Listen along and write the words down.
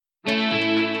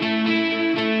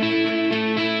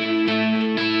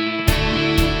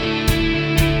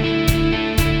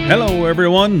Hello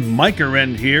everyone, Mike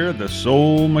Arend here, the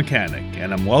Soul Mechanic,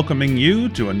 and I'm welcoming you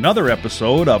to another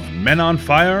episode of Men on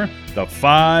Fire, the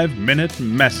 5-Minute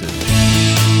Message.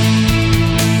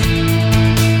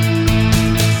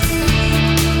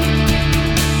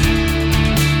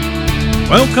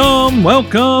 Welcome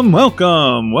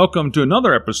to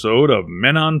another episode of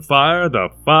Men on Fire, the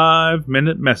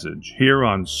 5-Minute Message, here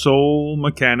on Soul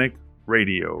Mechanic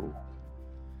Radio.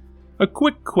 A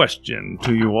quick question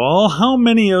to you all. How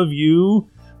many of you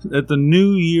at the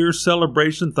New Year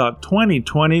celebration thought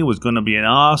 2020 was going to be an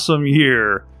awesome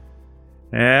year?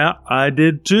 Yeah, I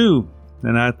did too.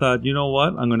 And I thought, you know what?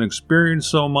 I'm going to experience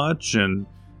so much and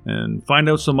find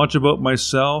out so much about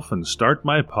myself and start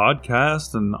my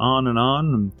podcast and on and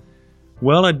on. And,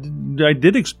 well, I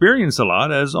did experience a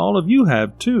lot, as all of you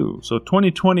have too. So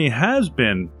 2020 has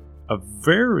been a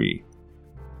very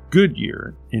good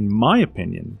year, in my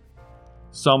opinion.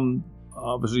 Some,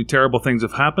 obviously, terrible things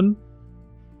have happened,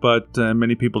 but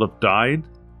many people have died.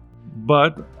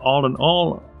 But all in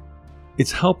all,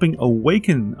 it's helping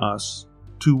awaken us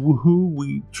to who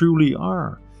we truly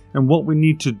are and what we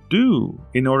need to do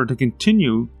in order to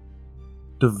continue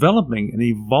developing and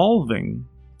evolving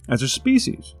as a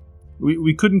species.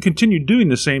 We couldn't continue doing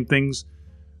the same things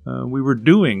we were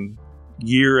doing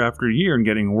year after year and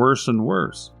getting worse and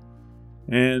worse.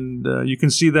 And you can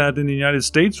see that in the United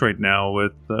States right now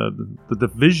with the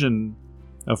division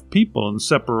of people and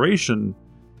separation.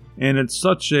 And it's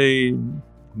such a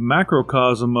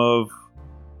macrocosm of,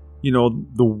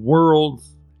 the world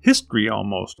history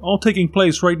almost, all taking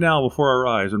place right now before our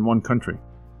eyes in one country.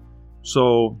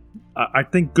 So I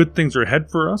think good things are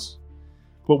ahead for us.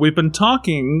 But we've been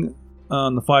talking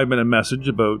on the 5-Minute Message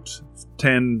about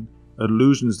 10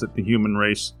 illusions that the human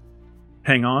race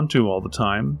hang on to all the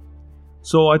time.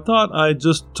 So I thought I'd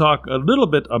just talk a little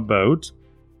bit about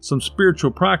some spiritual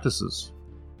practices.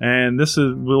 And this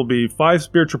will be 5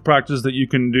 spiritual practices that you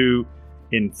can do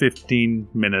in 15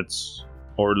 minutes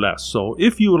or less. So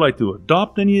if you would like to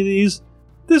adopt any of these,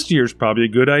 this year's probably a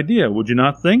good idea, would you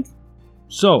not think?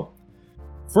 So,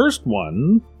 first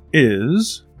one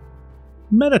is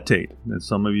meditate. And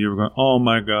some of you are going, oh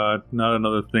my God, not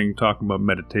another thing talking about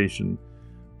meditation.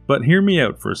 But hear me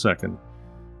out for a second.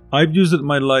 I've used it in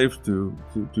my life to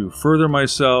further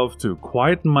myself, to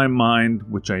quieten my mind,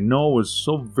 which I know is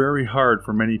so very hard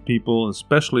for many people,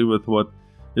 especially with what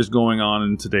is going on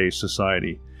in today's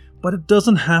society. But it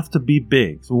doesn't have to be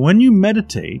big. So when you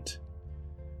meditate,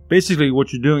 basically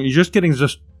what you're doing is just getting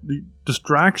just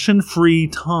distraction-free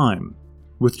time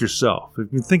with yourself.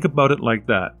 If you think about it like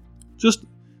that, just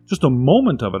a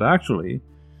moment of it actually,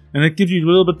 and it gives you a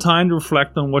little bit of time to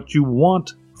reflect on what you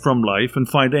want from life and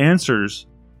find answers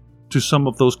to some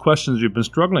of those questions you've been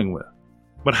struggling with.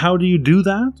 But how do you do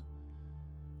that?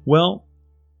 Well,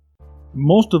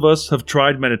 most of us have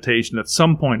tried meditation at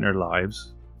some point in our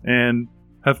lives and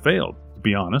have failed, to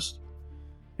be honest.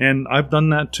 And I've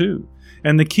done that too.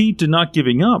 And the key to not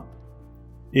giving up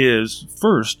is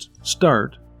first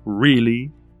start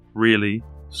really, really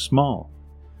small.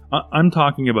 I'm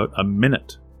talking about a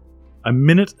minute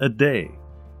a day.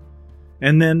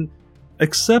 And then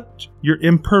accept your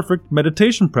imperfect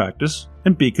meditation practice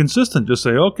and be consistent. Just say,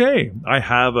 okay, I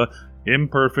have a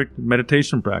imperfect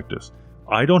meditation practice.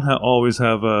 I don't always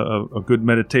have a good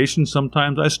meditation.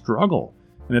 Sometimes I struggle,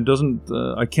 and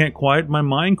I can't quiet my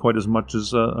mind quite as much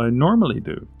as I normally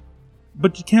do.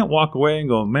 But you can't walk away and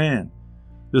go, man,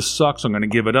 this sucks, I'm going to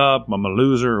give it up, I'm a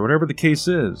loser, or whatever the case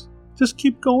is. Just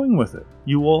keep going with it.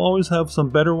 You will always have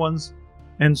some better ones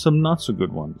and some not so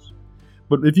good ones.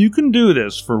 But if you can do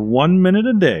this for 1 minute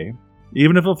a day,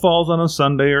 even if it falls on a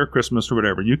Sunday or Christmas or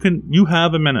whatever, you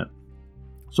have a minute.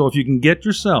 So if you can get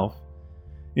yourself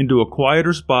into a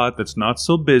quieter spot that's not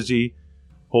so busy,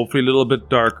 hopefully a little bit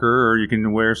darker, or you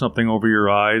can wear something over your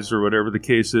eyes or whatever the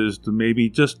case is, to maybe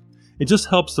it just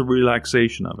helps the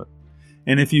relaxation of it.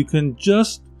 And if you can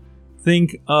just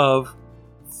think of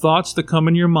thoughts that come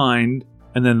in your mind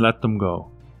and then let them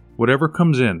go. Whatever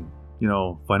comes in.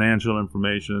 Financial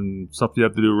information, stuff you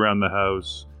have to do around the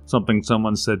house, something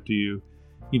someone said to you.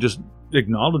 You just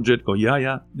acknowledge it, go,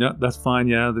 yeah, that's fine,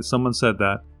 that someone said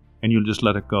that, and you'll just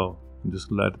let it go. And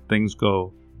just let things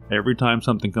go every time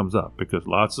something comes up, because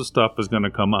lots of stuff is going to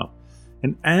come up.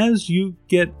 And as you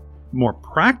get more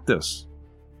practice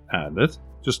at it,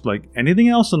 just like anything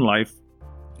else in life,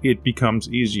 it becomes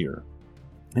easier.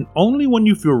 And only when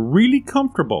you feel really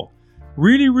comfortable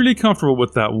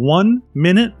with that 1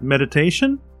 minute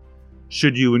meditation,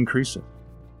 should you increase it.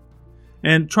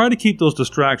 And try to keep those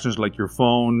distractions like your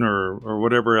phone or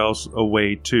whatever else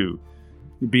away too.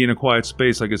 Be in a quiet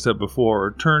space, like I said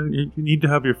before. You need to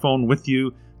have your phone with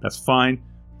you. That's fine.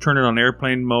 turn it on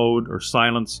airplane mode or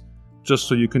silence, just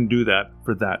so you can do that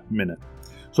for that minute.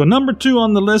 So number 2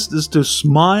 on the list is to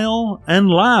smile and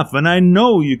laugh. And I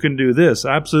know you can do this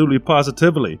absolutely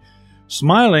positively.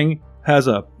 Smiling has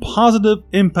a positive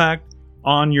impact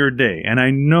on your day. And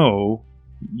I know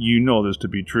you know this to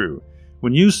be true.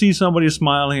 When you see somebody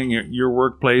smiling at your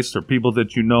workplace or people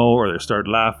that you know, or they start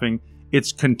laughing,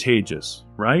 it's contagious,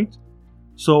 right?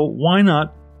 So why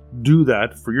not do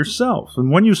that for yourself?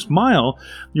 And when you smile,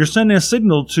 you're sending a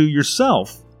signal to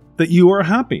yourself that you are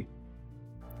happy.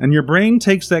 And your brain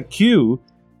takes that cue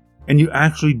and you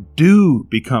actually do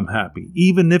become happy,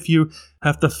 even if you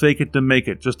have to fake it to make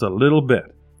it just a little bit.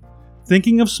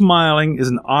 Thinking of smiling is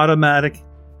an automatic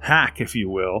hack, if you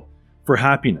will, for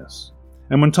happiness.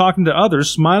 And when talking to others,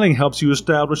 smiling helps you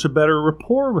establish a better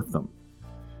rapport with them.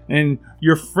 And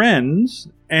your friends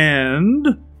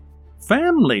and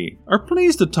family are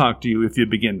pleased to talk to you if you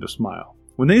begin to smile.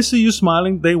 When they see you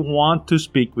smiling, they want to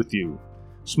speak with you.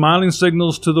 Smiling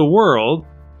signals to the world,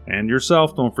 and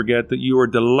yourself, don't forget, that you are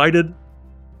delighted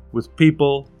with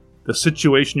people, the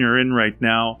situation you're in right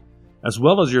now, as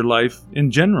well as your life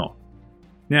in general.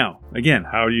 Now, again,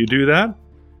 how do you do that?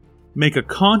 Make a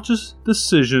conscious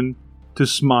decision to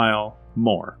smile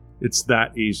more. It's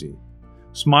that easy.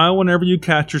 Smile whenever you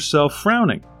catch yourself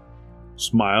frowning.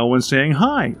 Smile when saying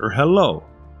hi or hello.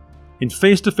 In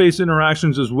face-to-face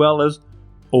interactions as well as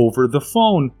over the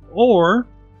phone or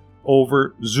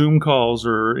over Zoom calls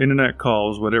or internet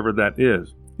calls, whatever that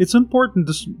is. It's important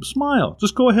to smile.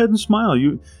 Just go ahead and smile.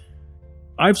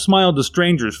 I've smiled to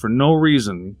strangers for no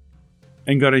reason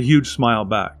and got a huge smile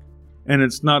back. And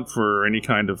it's not for any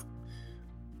kind of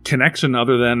connection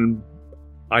other than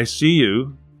I see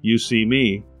you, you see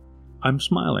me, I'm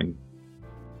smiling.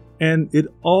 And it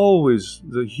always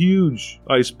is a huge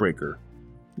icebreaker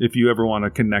if you ever want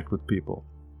to connect with people.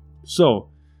 So,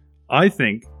 I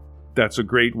think that's a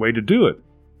great way to do it.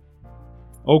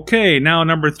 Okay, now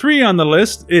number 3 on the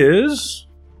list is,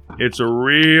 it's a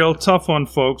real tough one,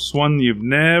 folks, one you've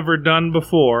never done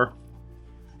before.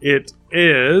 It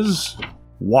is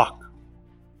walk.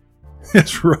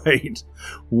 That's right,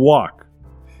 walk.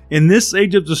 In this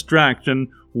age of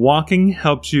distraction, walking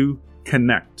helps you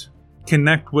connect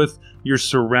with your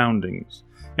surroundings.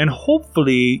 And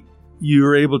hopefully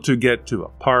you're able to get to a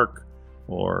park,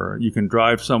 or you can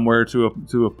drive somewhere to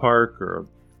a park, or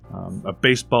a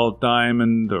baseball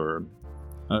diamond, or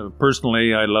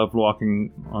personally I love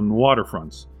walking on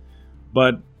waterfronts.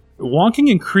 But walking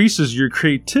increases your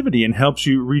creativity and helps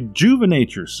you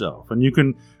rejuvenate yourself. And you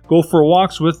can go for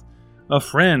walks with a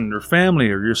friend or family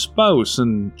or your spouse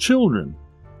and children.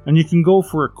 And you can go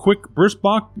for a quick brisk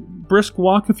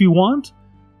walk if you want,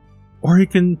 or you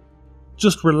can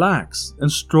just relax and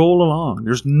stroll along.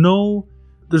 There's no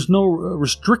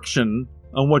restriction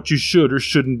on what you should or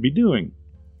shouldn't be doing.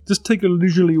 Just take a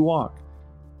leisurely walk.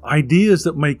 Ideas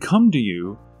that might come to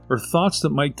you or thoughts that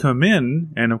might come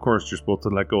in, and of course you're supposed to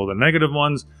let go of the negative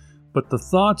ones, but the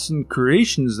thoughts and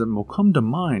creations that will come to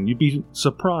mind, you'd be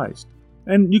surprised.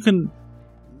 And you can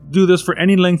do this for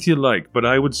any length you like, but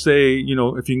I would say,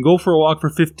 if you can go for a walk for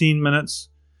 15 minutes,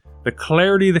 the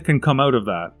clarity that can come out of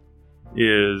that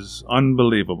is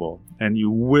unbelievable, and you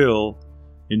will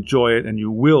enjoy it, and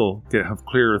you will have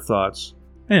clearer thoughts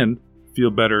and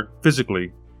feel better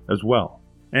physically as well.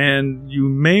 And you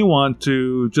may want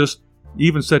to just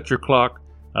even set your clock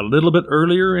a little bit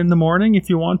earlier in the morning if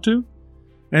you want to,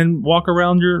 and walk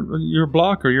around your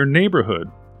block or your neighborhood,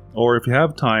 or if you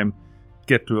have time,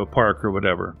 get to a park or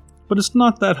whatever. But it's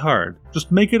not that hard.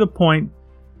 Just make it a point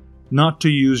not to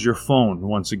use your phone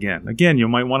once again. Again, you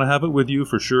might want to have it with you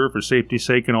for sure, for safety's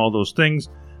sake and all those things,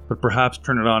 but perhaps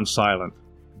turn it on silent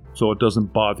so it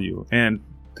doesn't bother you, and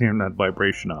turn that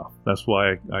vibration off. That's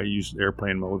why I use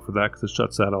airplane mode for that, because it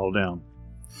shuts that all down.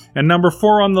 And number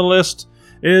 4 on the list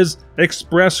is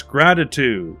express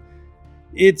gratitude.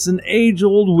 It's an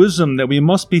age-old wisdom that we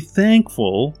must be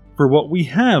thankful for what we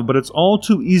have, but it's all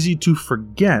too easy to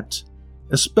forget,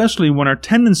 especially when our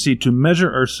tendency to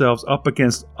measure ourselves up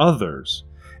against others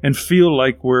and feel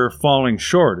like we're falling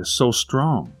short is so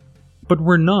strong. But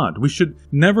we're not. We should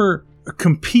never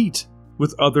compete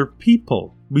with other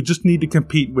people. We just need to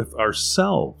compete with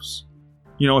ourselves.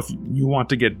 If you want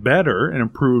to get better and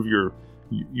improve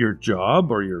your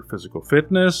job or your physical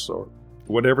fitness or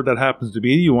whatever that happens to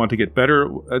be, you want to get better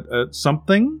at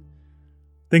something,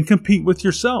 then compete with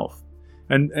yourself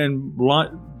and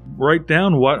write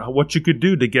down what you could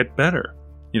do to get better.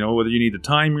 Whether you need to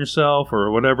time yourself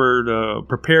or whatever to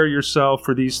prepare yourself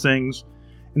for these things.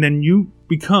 And then you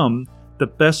become the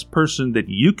best person that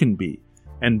you can be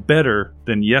and better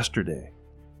than yesterday.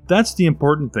 That's the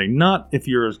important thing. Not if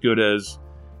you're as good as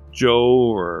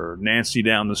Joe or Nancy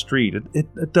down the street.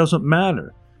 It doesn't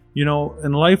matter. You know,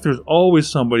 in life there's always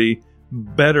somebody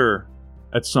better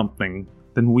at something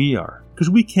than we are, because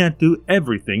we can't do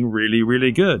everything really,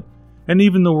 really good. And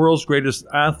even the world's greatest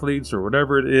athletes or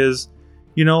whatever it is,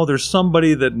 you know, there's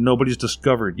somebody that nobody's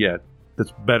discovered yet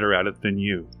that's better at it than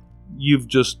you. You've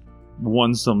just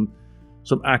won some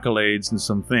accolades and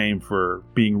some fame for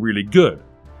being really good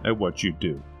at what you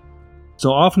do.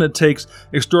 So often it takes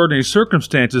extraordinary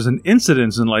circumstances and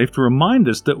incidents in life to remind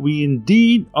us that we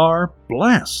indeed are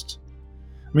blessed.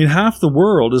 I mean, half the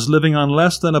world is living on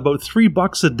less than about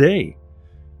 $3 a day.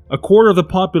 A quarter of the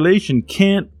population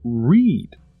can't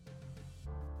read.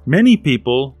 Many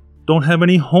people don't have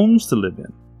any homes to live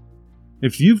in.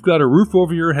 If you've got a roof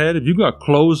over your head, if you've got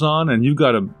clothes on, and you've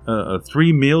got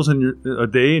 3 meals a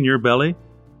day in your belly,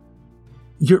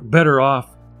 you're better off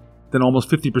than almost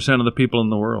 50% of the people in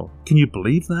the world. Can you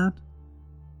believe that?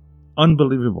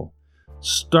 Unbelievable.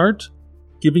 Start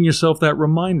giving yourself that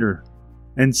reminder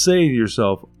and say to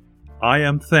yourself, I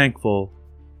am thankful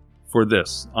for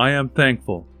this. I am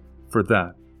thankful for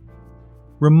that.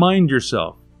 Remind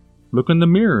yourself. Look in the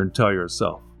mirror and tell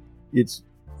yourself. It's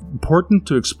important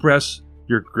to express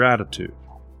your gratitude.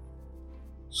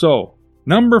 So,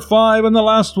 number 5 and the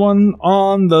last one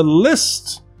on the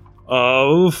list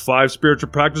of 5 spiritual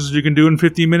practices you can do in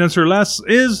 15 minutes or less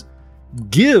is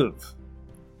give.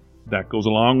 That goes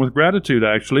along with gratitude,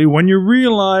 actually. When you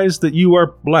realize that you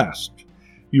are blessed,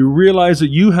 you realize that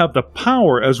you have the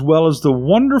power as well as the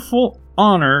wonderful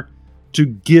honor to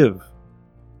give.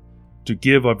 To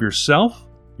give of yourself,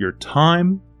 your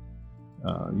time,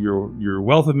 your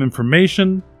wealth of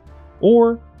information,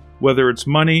 or whether it's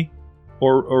money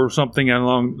or something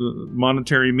along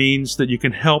monetary means that you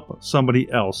can help somebody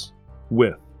else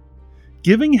with.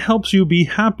 Giving helps you be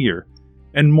happier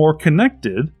and more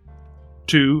connected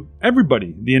to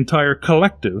everybody, the entire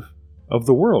collective of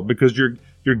the world, because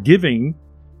you're giving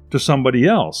to somebody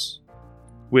else,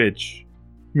 which,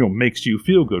 you know, makes you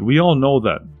feel good. We all know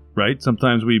that, right?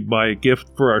 Sometimes we buy a gift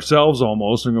for ourselves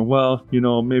almost and go, well, you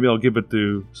know, maybe I'll give it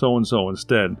to so-and-so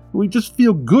instead. We just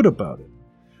feel good about it.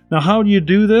 Now, how do you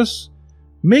do this?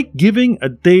 Make giving a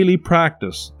daily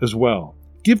practice as well.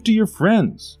 Give to your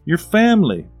friends, your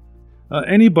family,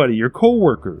 anybody, your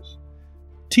co-workers.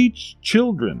 Teach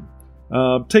children.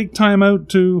 Take time out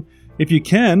to, if you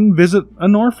can, visit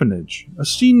an orphanage, a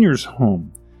senior's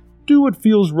home. Do what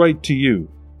feels right to you.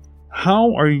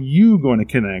 How are you going to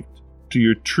connect to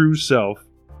your true self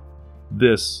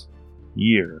this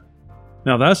year?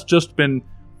 Now, that's just been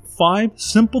 5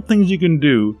 simple things you can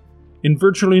do in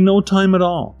virtually no time at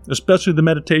all, especially the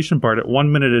meditation part at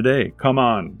 1 minute a day. Come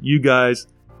on, you guys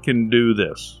can do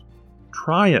this.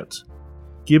 Try it.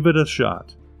 Give it a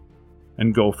shot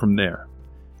and go from there.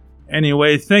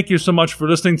 Anyway, thank you so much for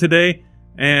listening today,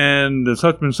 and it's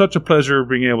been such a pleasure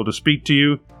being able to speak to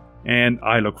you, and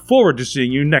I look forward to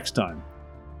seeing you next time.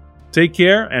 Take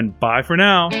care, and bye for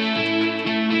now.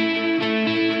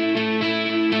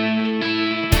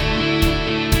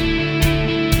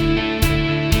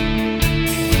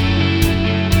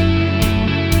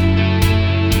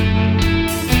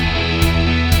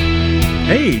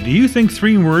 Hey, do you think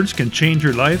 3 words can change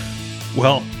your life?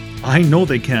 Well, I know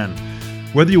they can.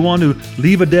 Whether you want to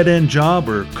leave a dead-end job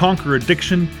or conquer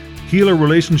addiction, heal a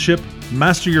relationship,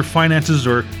 master your finances,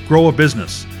 or grow a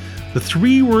business, the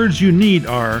 3 words you need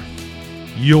are,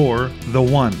 you're the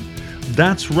one.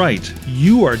 That's right,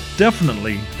 you are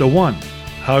definitely the one.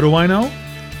 How do I know?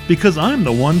 Because I'm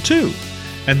the one too.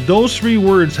 And those 3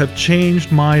 words have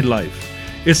changed my life.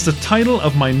 It's the title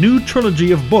of my new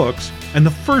trilogy of books, and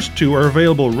the first 2 are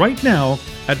available right now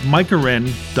at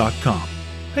micahwren.com.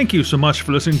 Thank you so much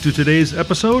for listening to today's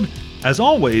episode. As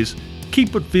always,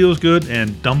 keep what feels good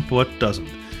and dump what doesn't.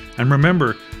 And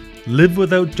remember, live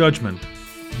without judgment,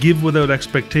 give without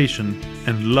expectation,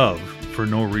 and love for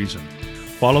no reason.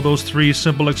 Follow those 3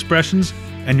 simple expressions,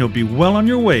 and you'll be well on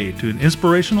your way to an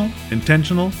inspirational,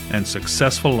 intentional, and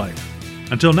successful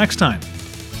life. Until next time,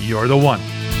 you're the one.